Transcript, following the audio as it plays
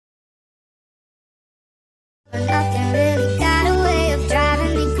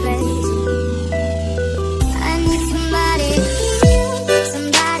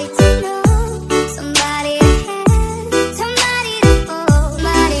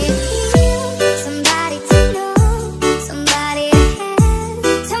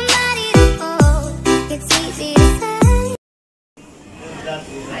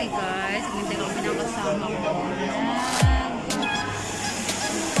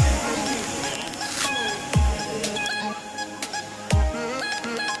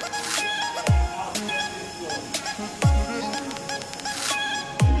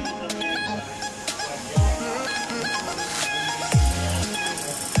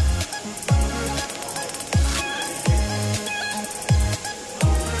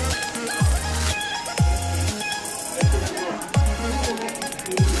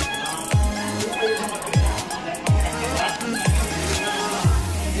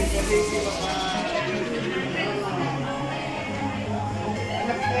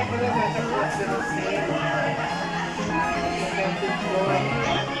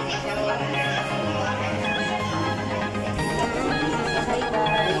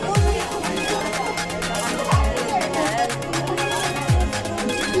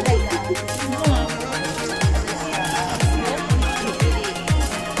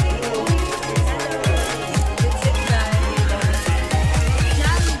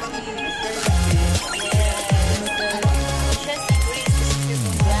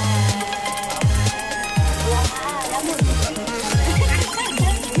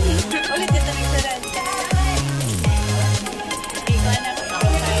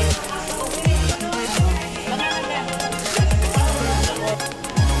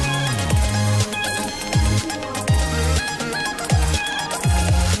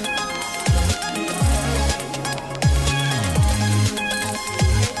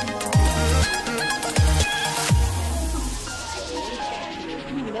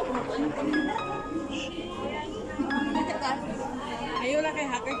Ayaw lang kay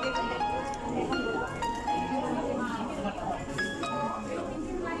hacker dito.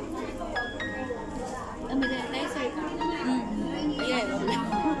 Ano din tayo, sir? Ayan.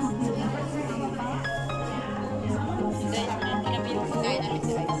 Kaya namin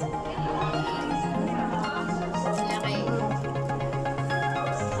si Rice. Sila kay...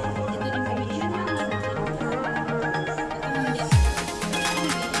 Ito lang kami nila.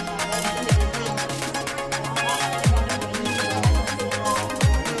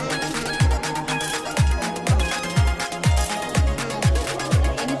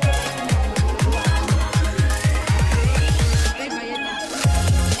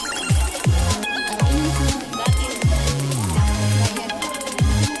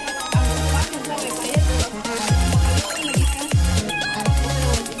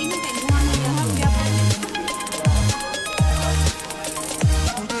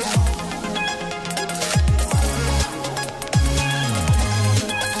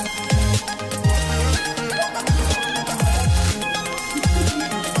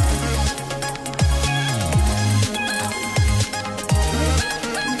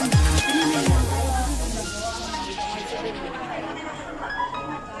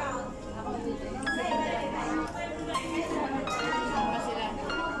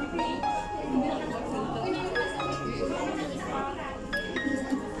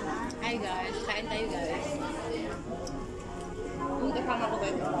 Hi guys, kain tayo guys. Kasama ko ba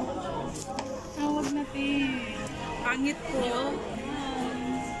ito? Tawag natin. Pangit ko.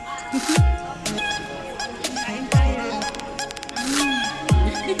 Kain tayo.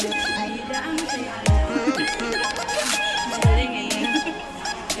 Ida ang saya. Magaling eh.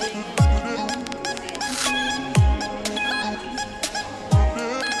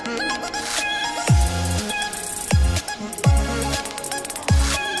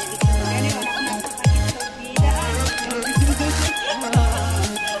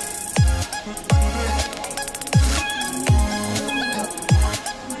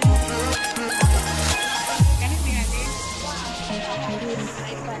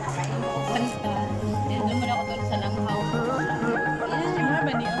 Yan, doon muna ako doon sa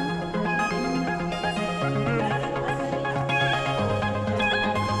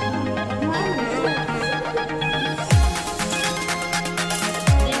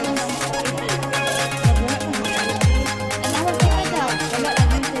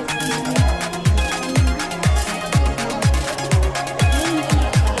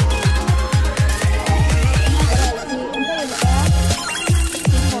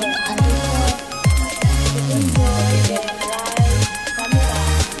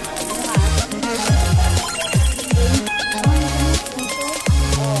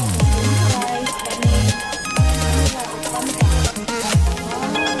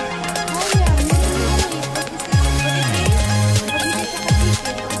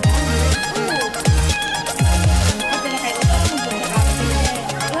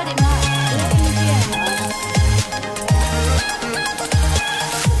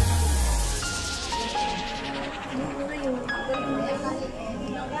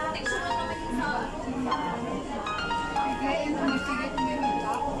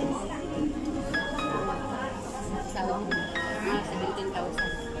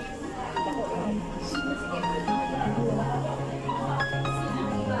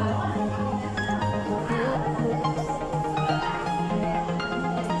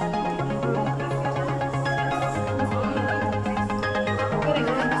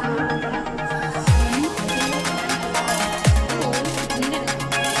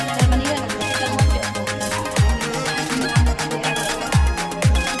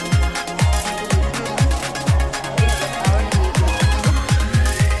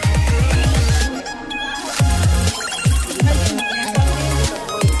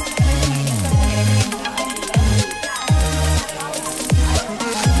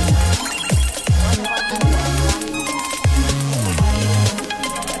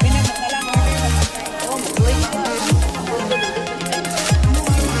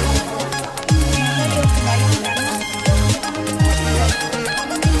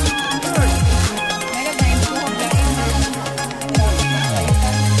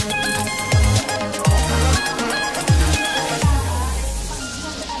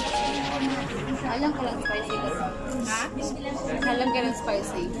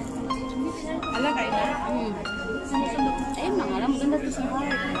Ay. Ala kayo na? Ayun mga alam, maganda to sa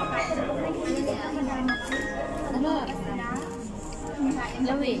heart. Ano?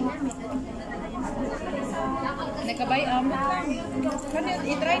 Lawi. Nakabay amot lang. Kasi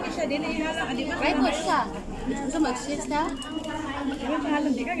i-try niyo siya din. Ihalang. Di ba? Right, watch ka. Gusto mag-switch ka? Di ba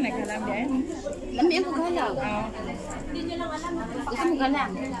halang? Di ka naghalang din? Lami ang kagalaw. Oo. Gusto mo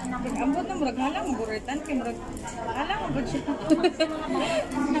galang? Ambot na murag halang. Maburitan. Kaya murag halang. Ambot siya.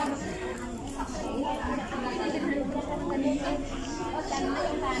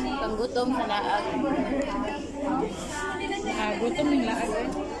 Panggutom sa laag. Gutom yung laag eh.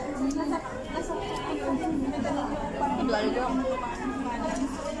 Madualo.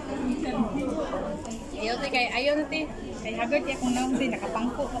 Ayaw te kay ayaw na te. Kay hagard ya kung naon te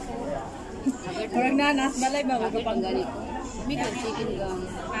nakapangko ka po. Murag na nas balay ba wag pang Panggali. Speak like chicken gang.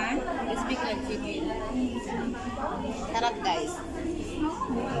 Ha? Speak like chicken. Sarap guys.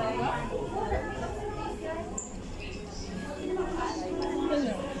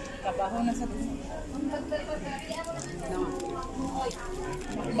 Kabaho na sa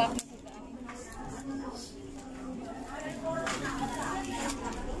Makbak na sa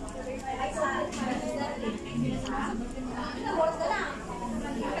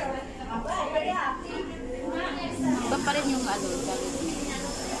Iba pa rin yung ano, Jollibee.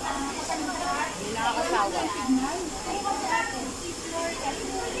 Hindi nakakasawa.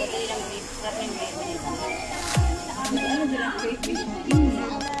 Dali lang beef. Sarap yung beef. ano bilang crayfish.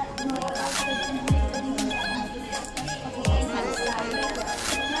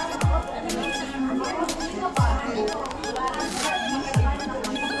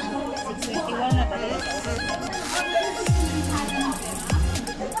 Na talaga.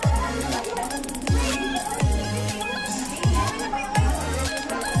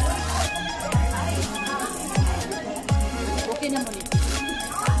 Okay naman ito.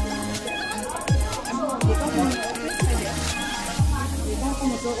 Di ba ako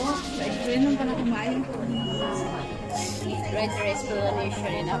masuot? Sa experience pa na kumain ko. Read the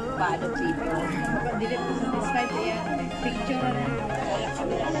explanation in a bad of people. Kapag dili ko satisfied kaya picture na wala ka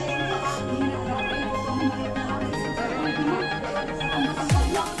wala.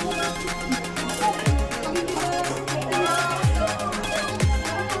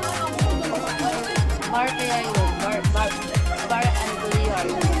 Bar kaya yun. Bar and billiard.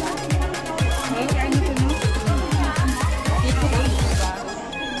 Well, ano ko no? Dito ko yung bar.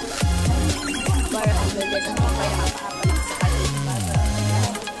 Bar and billiard. Ang kaya apa-apa sa kalit.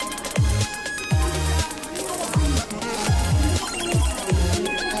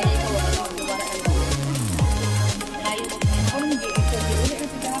 Kaya ikaw ang bar and billiard. Layo mo. Ako hindi ito. Di ulit na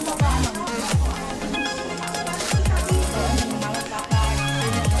sila ako. Ang mga papa.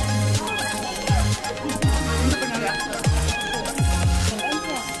 Ano ko na-react? Saan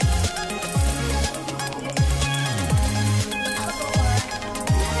siya?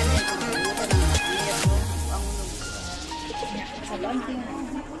 Sa banting.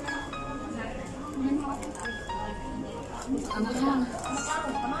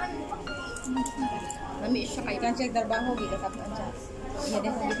 Nami siya kay Kan check trabaho gi kasapon siya. Iya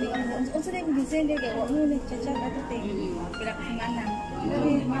din sa dito. Unsa din yung design dia kay wa mo nagchat-chat ato te. Pila ka semana.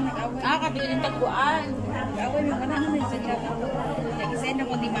 Mana away. kabili ng tagpuan. Away mo kana man sa chat ato. Nag-send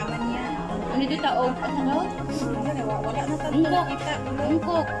ako di mama niya. Ano dito o? Ano? Wala wala na tayo Ungkok. kita.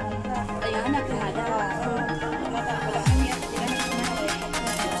 Ungkok. Ayun, nagkahada. Wala ta wala kami at sila na semana.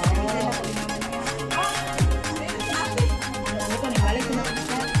 Nag-send ako di mama niya. Ano ko ni balik ko na sa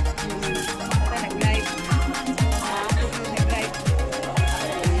chat. Nag-live. Nag-live.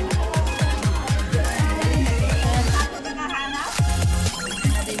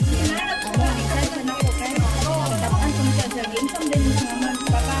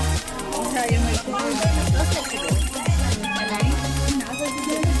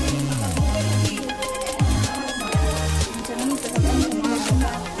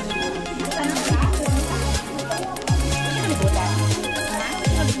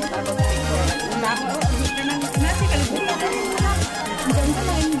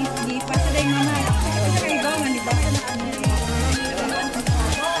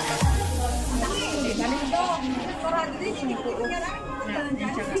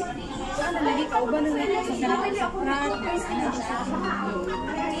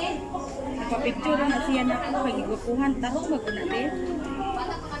 Nagpa-picture na siya na ako kay gigupuhan tahong magkunati.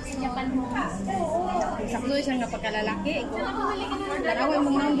 Sakto siya nga pagkalalaki. Larawan mo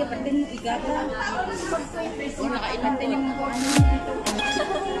nga ang gipatin mo igata. Wala ka Patin mo ko ano.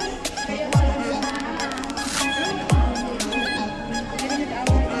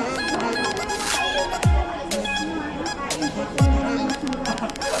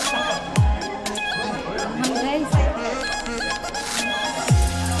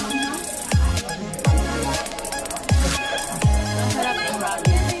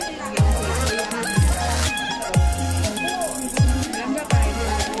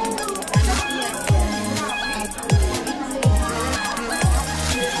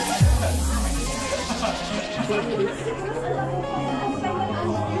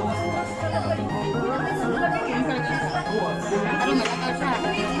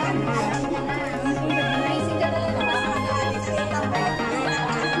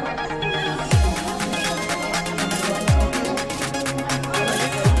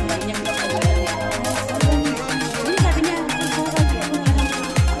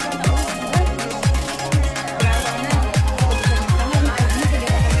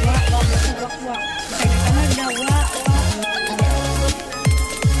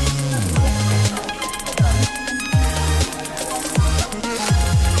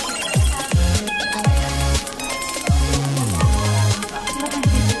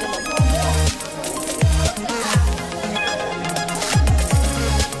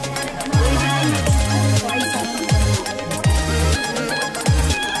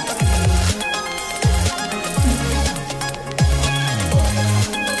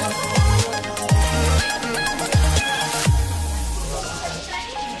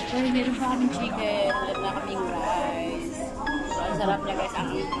 Masarap na guys ang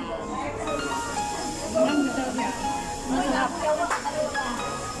angka. Masarap.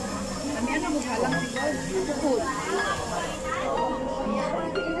 Kami ano maghalang siguro. Food.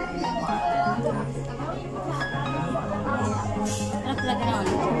 Sarap talaga ng